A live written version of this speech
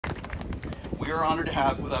We are honored to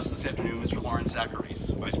have with us this afternoon Mr. Lawrence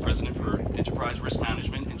Zacarese, Vice President for Enterprise Risk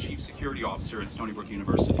Management and Chief Security Officer at Stony Brook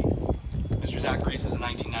University. Mr. Zacarese is a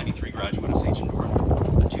 1993 graduate of Sachem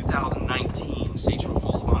North, a 2019 Sachem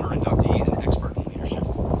Hall of Honor inductee and expert in leadership.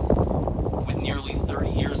 With nearly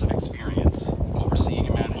 30 years of experience overseeing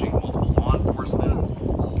and managing multiple law enforcement,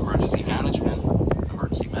 emergency management,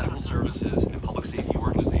 emergency medical services, and public safety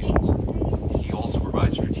organizations, he also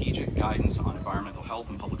provides strategic guidance on environmental health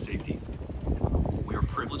and public safety. We are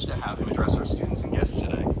privileged to have him address our students and guests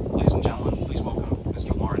today. Ladies and gentlemen, please welcome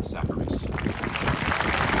Mr. Lawrence Zacarese.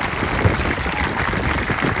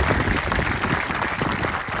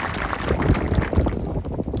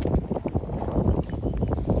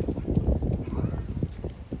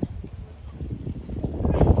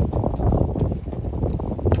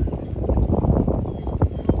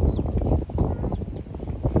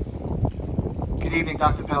 Good evening,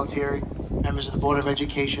 Dr. Pelletieri, members of the Board of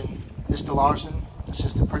Education, Mr. Larson,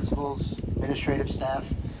 assistant principals, administrative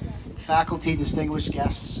staff, faculty, distinguished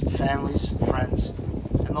guests, families, friends,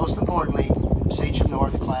 and most importantly, Sachem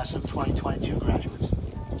North class of 2022 graduates.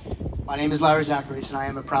 My name is Lawrence Zacarese, and I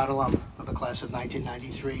am a proud alum of the class of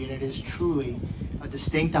 1993, and it is truly a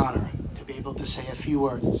distinct honor to be able to say a few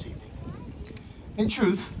words this evening. In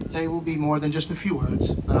truth, they will be more than just a few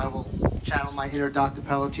words, but I will channel my inner Dr.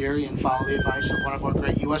 Pelletieri and follow the advice of one of our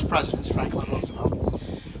great U.S. presidents, Franklin Roosevelt.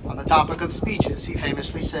 On the topic of speeches, he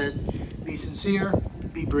famously said, "Be sincere,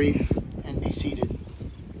 be brief, and be seated."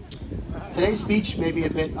 Today's speech may be a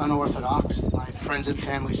bit unorthodox. My friends and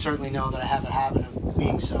family certainly know that I have a habit of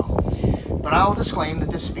being so. But I will disclaim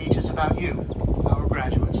that this speech is about you, our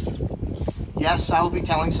graduates. Yes, I will be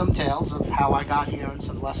telling some tales of how I got here and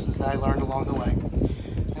some lessons that I learned along the way,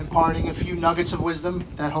 imparting a few nuggets of wisdom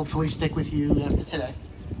that hopefully stick with you after today.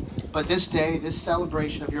 But this day, this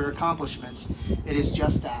celebration of your accomplishments, it is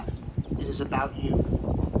just that. It is about you.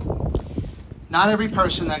 Not every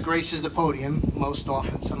person that graces the podium, most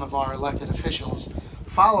often some of our elected officials,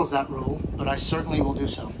 follows that rule, but I certainly will do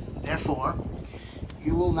so. Therefore,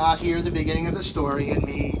 you will not hear the beginning of the story and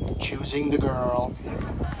me choosing the girl,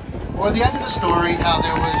 or the end of the story, how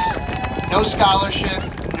there was no scholarship,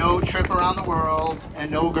 no trip around the world, and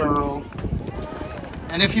no girl.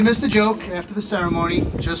 And if you missed the joke after the ceremony,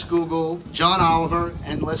 just Google John Oliver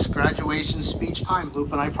endless graduation speech time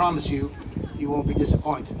loop, and I promise you, you won't be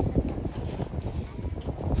disappointed.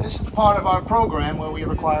 This is the part of our program where we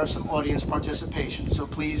require some audience participation, so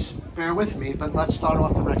please bear with me, but let's start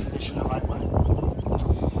off the recognition the right way.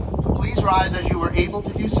 Please rise as you are able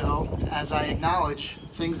to do so, as I acknowledge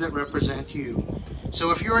things that represent you.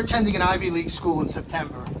 So if you're attending an Ivy League school in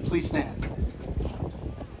September, please stand.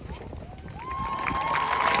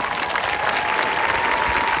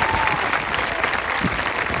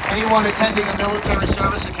 Anyone attending a military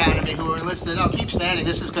service academy who are enlisted, oh, keep standing,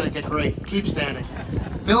 this is going to get great, keep standing.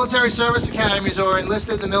 Military service academies who are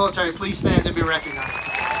enlisted in the military, please stand and be recognized.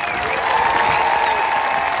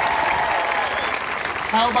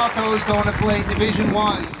 How about those going to play Division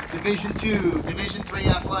I, Division II, Division III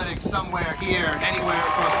athletics somewhere here, anywhere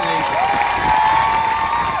across the nation?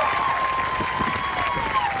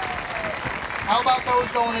 How about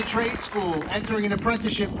those going to trade school, entering an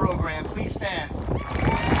apprenticeship program? Please stand.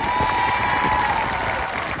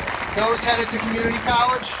 Those headed to community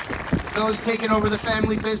college, those taking over the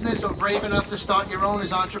family business or brave enough to start your own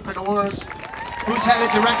as entrepreneurs, who's headed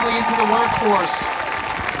directly into the workforce,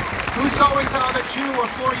 who's going to other 2- or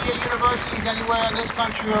 4-year universities anywhere in this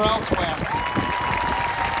country or elsewhere.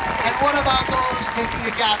 And what about those taking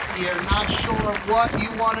a gap year, not sure what you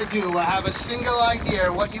want to do, or have a single idea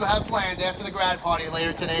what you have planned after the grad party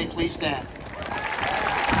later today? Please stand.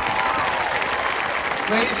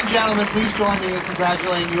 Ladies and gentlemen, please join me in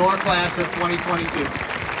congratulating your class of 2022.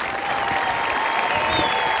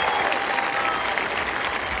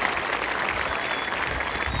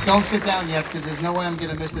 Don't sit down yet, because there's no way I'm going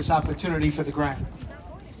to miss this opportunity for the grant.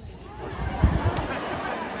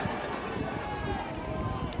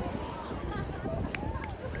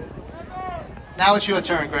 Now it's your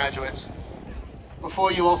turn, graduates.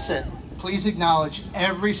 Before you all sit, please acknowledge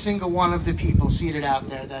every single one of the people seated out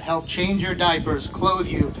there that helped change your diapers, clothe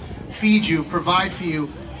you, feed you, provide for you,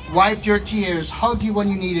 wiped your tears, hugged you when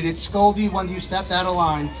you needed it, scolded you when you stepped out of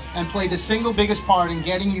line, and played the single biggest part in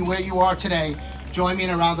getting you where you are today. Join me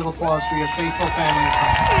in a round of applause for your faithful family and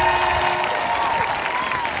friends.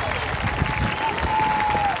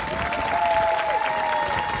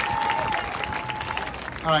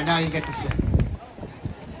 All right, now you get to sit.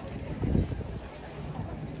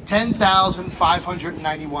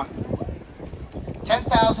 10,591.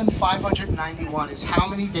 10,591 is how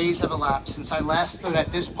many days have elapsed since I last stood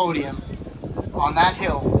at this podium on that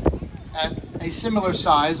hill at a similar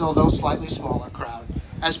size, although slightly smaller crowd,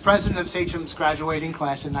 as president of Sachem's graduating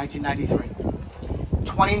class in 1993.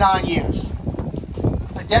 29 years.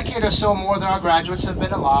 A decade or so more than our graduates have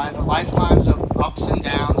been alive, lifetimes of ups and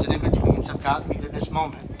downs and in-betweens have gotten me to this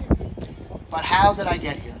moment. But how did I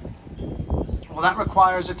get here? Well, that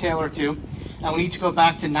requires a tale or two, and we need to go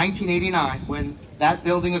back to 1989, when that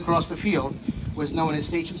building across the field was known as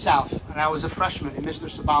Sachem South, and I was a freshman in Mr.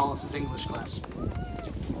 Sabalos' English class.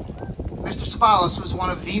 Mr. Sabalos was one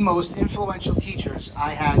of the most influential teachers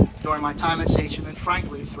I had during my time at Sachem, and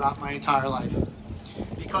frankly, throughout my entire life,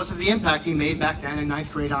 because of the impact he made back then in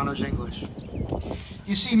 9th grade honors English.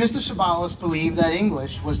 You see, Mr. Sabalos believed that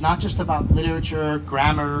English was not just about literature,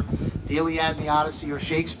 grammar, the Iliad and the Odyssey, or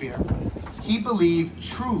Shakespeare. He believed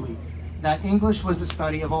truly that English was the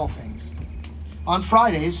study of all things. On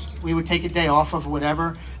Fridays, we would take a day off of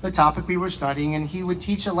whatever the topic we were studying, and he would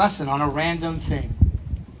teach a lesson on a random thing.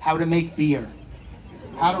 How to make beer,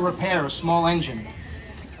 how to repair a small engine.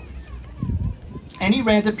 Any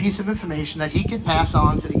random piece of information that he could pass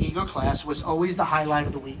on to the eager class was always the highlight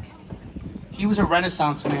of the week. He was a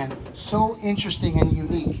Renaissance man, so interesting and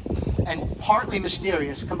unique, and partly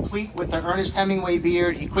mysterious, complete with the Ernest Hemingway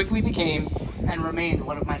beard. He quickly became and remained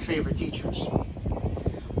one of my favorite teachers.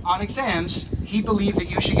 On exams, he believed that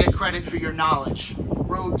you should get credit for your knowledge.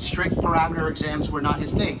 Wrote strict parameter exams were not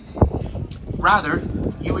his thing. Rather,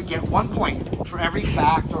 you would get 1 point for every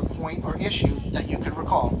fact or point or issue that you could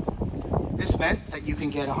recall. This meant that you can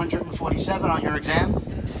get 147 on your exam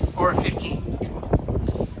or a 15.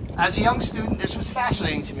 As a young student, this was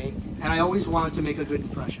fascinating to me, and I always wanted to make a good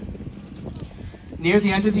impression. Near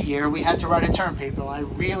the end of the year, we had to write a term paper, and I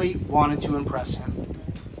really wanted to impress him.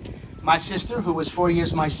 My sister, who was 4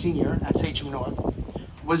 years my senior at Sachem North,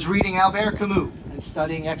 was reading Albert Camus and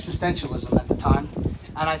studying existentialism at the time,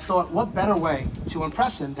 and I thought, what better way to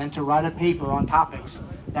impress him than to write a paper on topics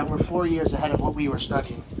that were 4 years ahead of what we were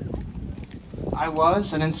studying. I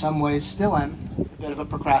was, and in some ways still am, a bit of a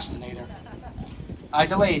procrastinator. I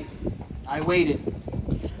delayed, I waited,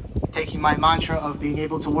 taking my mantra of being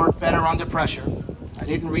able to work better under pressure. I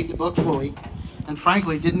didn't read the book fully, and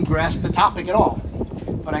frankly didn't grasp the topic at all.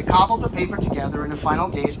 But I cobbled the paper together in the final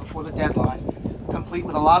days before the deadline, complete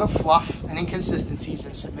with a lot of fluff and inconsistencies,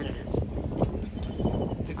 and submitted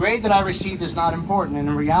it. The grade that I received is not important, and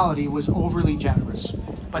in reality was overly generous.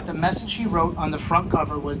 But the message he wrote on the front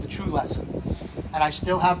cover was the true lesson, and I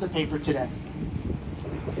still have the paper today.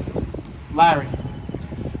 Larry,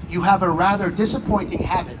 you have a rather disappointing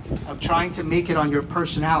habit of trying to make it on your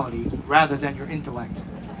personality rather than your intellect.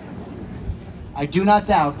 I do not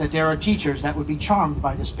doubt that there are teachers that would be charmed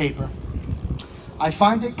by this paper. I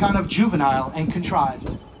find it kind of juvenile and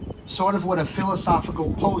contrived, sort of what a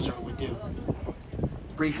philosophical poser would do.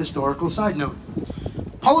 Brief historical side note.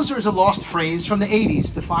 Poser is a lost phrase from the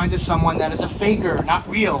 80s, defined as someone that is a faker, not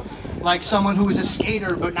real, like someone who is a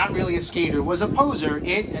skater but not really a skater. Was a poser.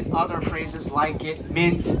 It and other phrases like it,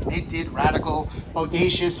 minted, radical,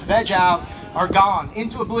 bodacious, veg out, are gone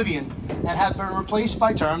into oblivion and have been replaced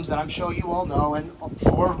by terms that I'm sure you all know, and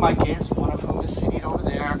 4 of my kids, one of whom is sitting over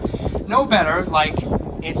there, know better, like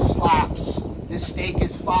it slaps, this steak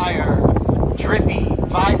is fire, drippy,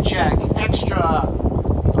 vibe check, extra,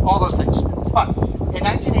 all those things. But in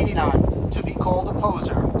 1989, to be called a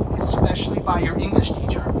poser, especially by your English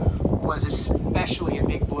teacher, was especially a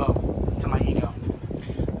big blow to my ego.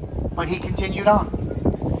 But he continued on.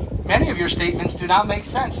 Many of your statements do not make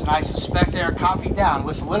sense, and I suspect they are copied down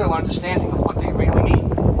with little understanding of what they really mean.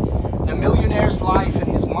 The millionaire's life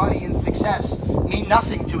and his money and success mean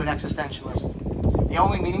nothing to an existentialist. The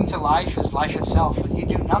only meaning to life is life itself, and you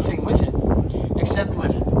do nothing with it except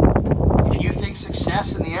live it. If you think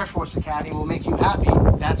success in the Air Force Academy will make you happy,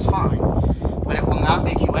 that's fine, but it will not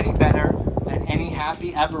make you any better than any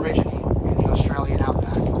happy Aborigine in the Australian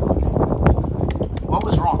outback. What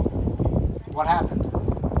was wrong? What happened?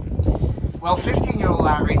 Well, 15-year-old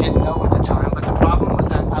Larry didn't know at the time, but the problem was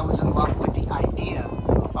that I was in love with the idea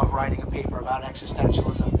of writing a paper about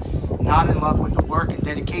existentialism, not in love with the work and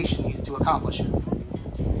dedication needed to accomplish it.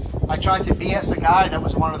 I tried to BS a guy that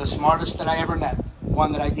was one of the smartest that I ever met,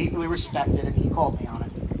 one that I deeply respected, and he called me on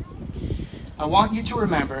it. I want you to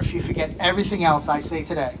remember, if you forget everything else I say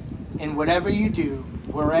today, in whatever you do,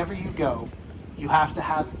 wherever you go, you have to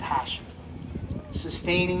have passion.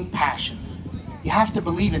 Sustaining passion. You have to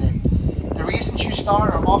believe in it. The reasons you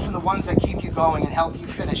start are often the ones that keep you going and help you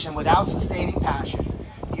finish, and without sustaining passion,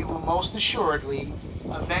 you will most assuredly,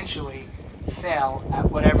 eventually, fail at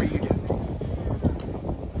whatever you do.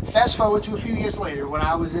 Fast forward to a few years later, when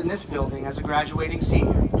I was in this building as a graduating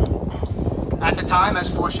senior. At the time,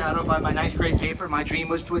 as foreshadowed by my 9th grade paper, my dream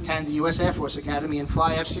was to attend the U.S. Air Force Academy and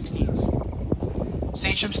fly F-16s.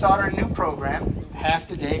 Sachem started a new program, half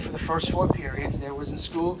the day for the first 4 periods. There was an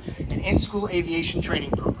in-school aviation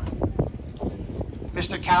training program.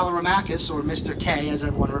 Mr. Lawerence, or Mr. K, as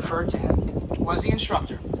everyone referred to him, was the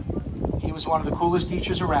instructor. He was one of the coolest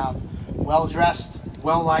teachers around, well-dressed,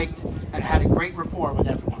 well-liked, and had a great rapport with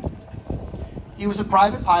everyone. He was a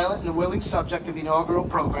private pilot and a willing subject of the inaugural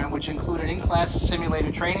program, which included in-class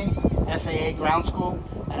simulator training, FAA ground school,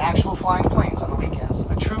 and actual flying planes on the weekends.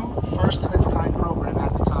 A true first-of-its-kind program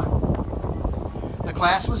at the time. The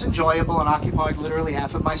class was enjoyable and occupied literally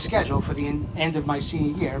half of my schedule for the end of my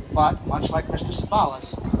senior year, but much like Mr.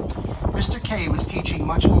 Sabalas, Mr. K was teaching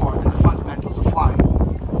much more than the fundamentals of flying.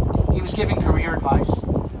 He was giving career advice,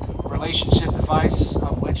 relationship advice,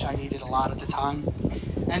 of which I needed a lot at the time,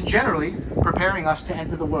 and generally preparing us to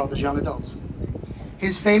enter the world as young adults.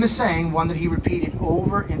 His famous saying, one that he repeated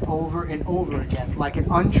over and over and over again, like an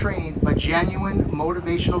untrained but genuine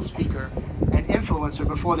motivational speaker and influencer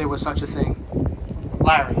before there was such a thing: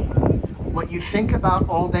 Larry, what you think about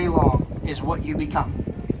all day long is what you become.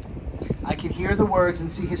 I can hear the words and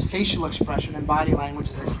see his facial expression and body language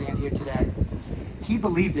as I stand here today. He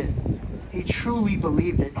believed it. He truly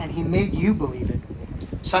believed it, and he made you believe it.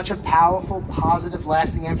 Such a powerful, positive,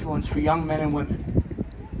 lasting influence for young men and women.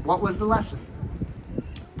 What was the lesson?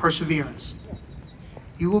 Perseverance.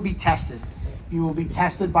 You will be tested. You will be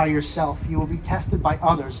tested by yourself. You will be tested by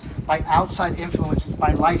others, by outside influences,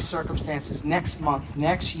 by life circumstances next month,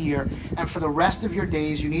 next year, and for the rest of your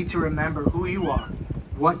days, you need to remember who you are,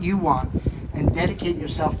 what you want, and dedicate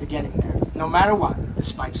yourself to getting there. No matter what,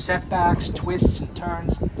 despite setbacks, twists, and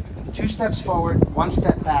turns, 2 steps forward, 1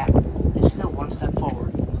 step back is still 1 step forward.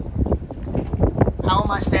 How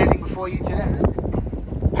am I standing before you today?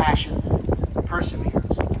 Passion,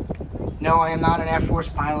 perseverance. No, I am not an Air Force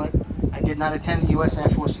pilot. I did not attend the U.S. Air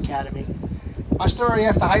Force Academy. My story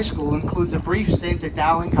after high school includes a brief stint at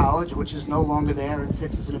Dowling College, which is no longer there and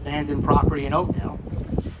sits as an abandoned property in Oakdale.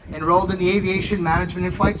 Enrolled in the Aviation Management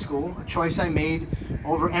and Flight School, a choice I made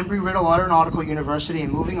over Embry-Riddle Aeronautical University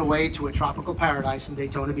and moving away to a tropical paradise in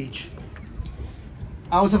Daytona Beach.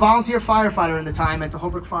 I was a volunteer firefighter in the time at the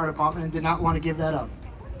Holbrook Fire Department and did not want to give that up.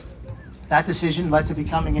 That decision led to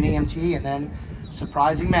becoming an EMT and then,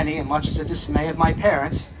 surprising many and much to the dismay of my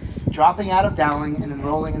parents, dropping out of Dowling and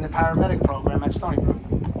enrolling in the paramedic program at Stony Brook.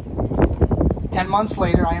 10 months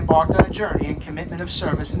later, I embarked on a journey in commitment of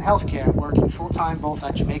service in healthcare, working full-time both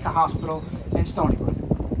at Jamaica Hospital and Stony Brook.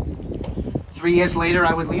 3 years later,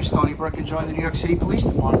 I would leave Stony Brook and join the New York City Police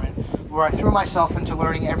Department, where I threw myself into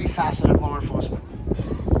learning every facet of law enforcement.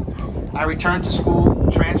 I returned to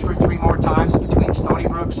school, transferred 3 more times between Stony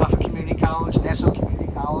Brook, Suffolk Community College, Nassau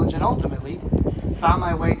Community College, and ultimately found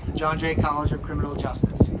my way to the John Jay College of Criminal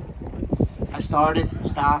Justice. I started,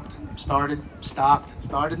 stopped, started, stopped,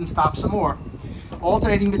 started, and stopped some more,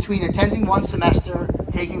 alternating between attending 1 semester,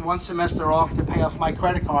 taking 1 semester off to pay off my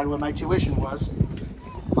credit card where my tuition was.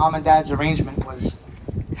 Mom and Dad's arrangement was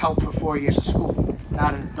help for 4 years of school,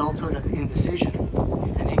 not an adulthood of indecision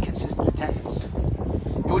and inconsistent attendance.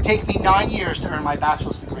 It would take me 9 years to earn my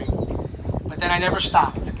bachelor's degree, but then I never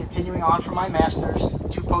stopped, continuing on for my master's,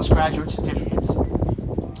 2 postgraduate certificates.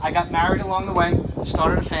 I got married along the way,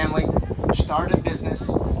 started a family, started a business,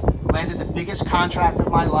 landed the biggest contract of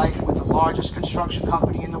my life with the largest construction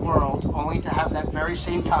company in the world, only to have that very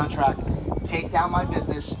same contract take down my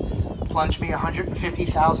business, plunge me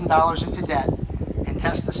 $150,000 into debt, and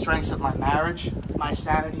test the strengths of my marriage, my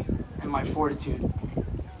sanity, and my fortitude.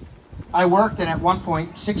 I worked, and at one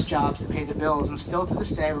point, 6 jobs to pay the bills, and still to this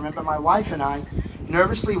day, I remember my wife and I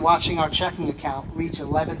nervously watching our checking account reach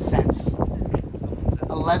 11 cents.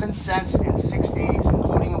 11 cents in 6 days,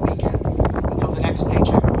 including a weekend, until the next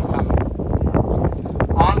paycheck would be coming.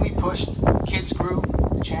 On we pushed, kids grew,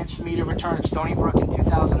 the chance for me to return at Stony Brook in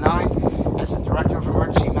 2009 as the Director of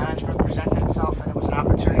Emergency Management presented itself, and it was an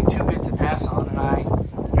opportunity too good to pass on, and I,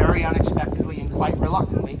 very unexpectedly and quite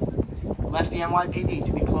reluctantly, left the NYPD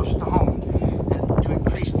to be closer to home and to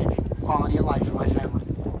increase the quality of life for my family.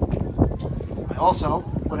 I also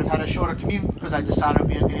would have had a shorter commute because I decided it would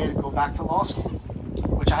be a good idea to go back to law school,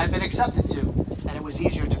 which I had been accepted to, and it was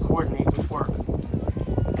easier to coordinate with work.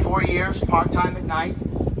 4 years, part-time at night,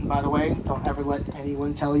 and by the way, don't ever let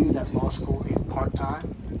anyone tell you that law school is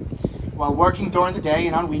part-time. While working during the day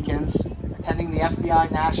and on weekends, attending the FBI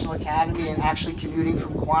National Academy and actually commuting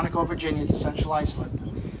from Quantico, Virginia to Central Islip,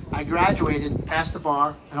 I graduated, passed the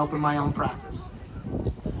bar, and opened my own practice.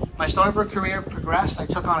 My Stony Brook career progressed. I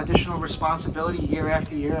took on additional responsibility year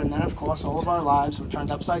after year, and then, of course, all of our lives were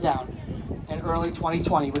turned upside down in early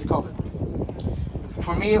 2020 with COVID.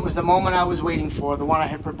 For me, it was the moment I was waiting for, the one I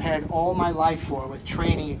had prepared all my life for with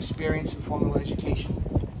training, experience, and formal education.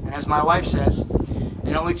 And as my wife says,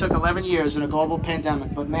 it only took 11 years in a global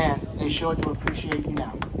pandemic, but man, they sure do appreciate you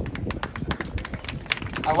now.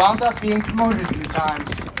 I wound up being promoted a few times.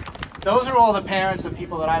 Those are all the parents of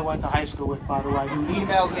people that I went to high school with, by the way, who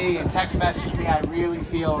emailed me and text messaged me. I really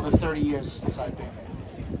feel the 30 years since I've been here.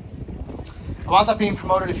 I wound up being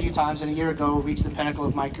promoted a few times, and a year ago reached the pinnacle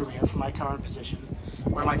of my career for my current position,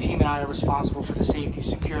 where my team and I are responsible for the safety,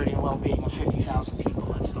 security, and well-being of 50,000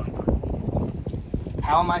 people at Stony Brook.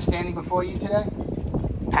 How am I standing before you today?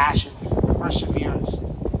 Passion, perseverance,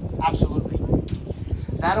 absolutely.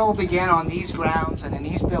 That all began on these grounds and in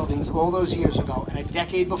these buildings all those years ago, and a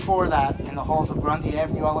decade before that in the halls of Grundy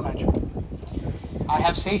Avenue Elementary. I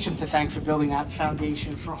have Sachem to thank for building that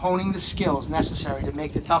foundation, for honing the skills necessary to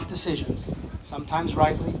make the tough decisions, sometimes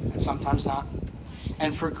rightly and sometimes not,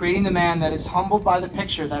 and for creating the man that is humbled by the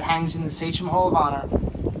picture that hangs in the Sachem Hall of Honor,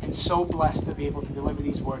 and so blessed to be able to deliver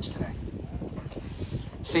these words today.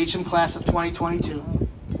 Sachem class of 2022,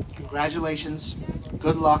 congratulations,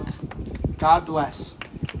 good luck, God bless.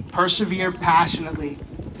 Persevere passionately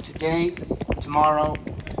today, tomorrow,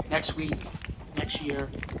 next week, next year,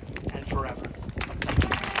 and forever.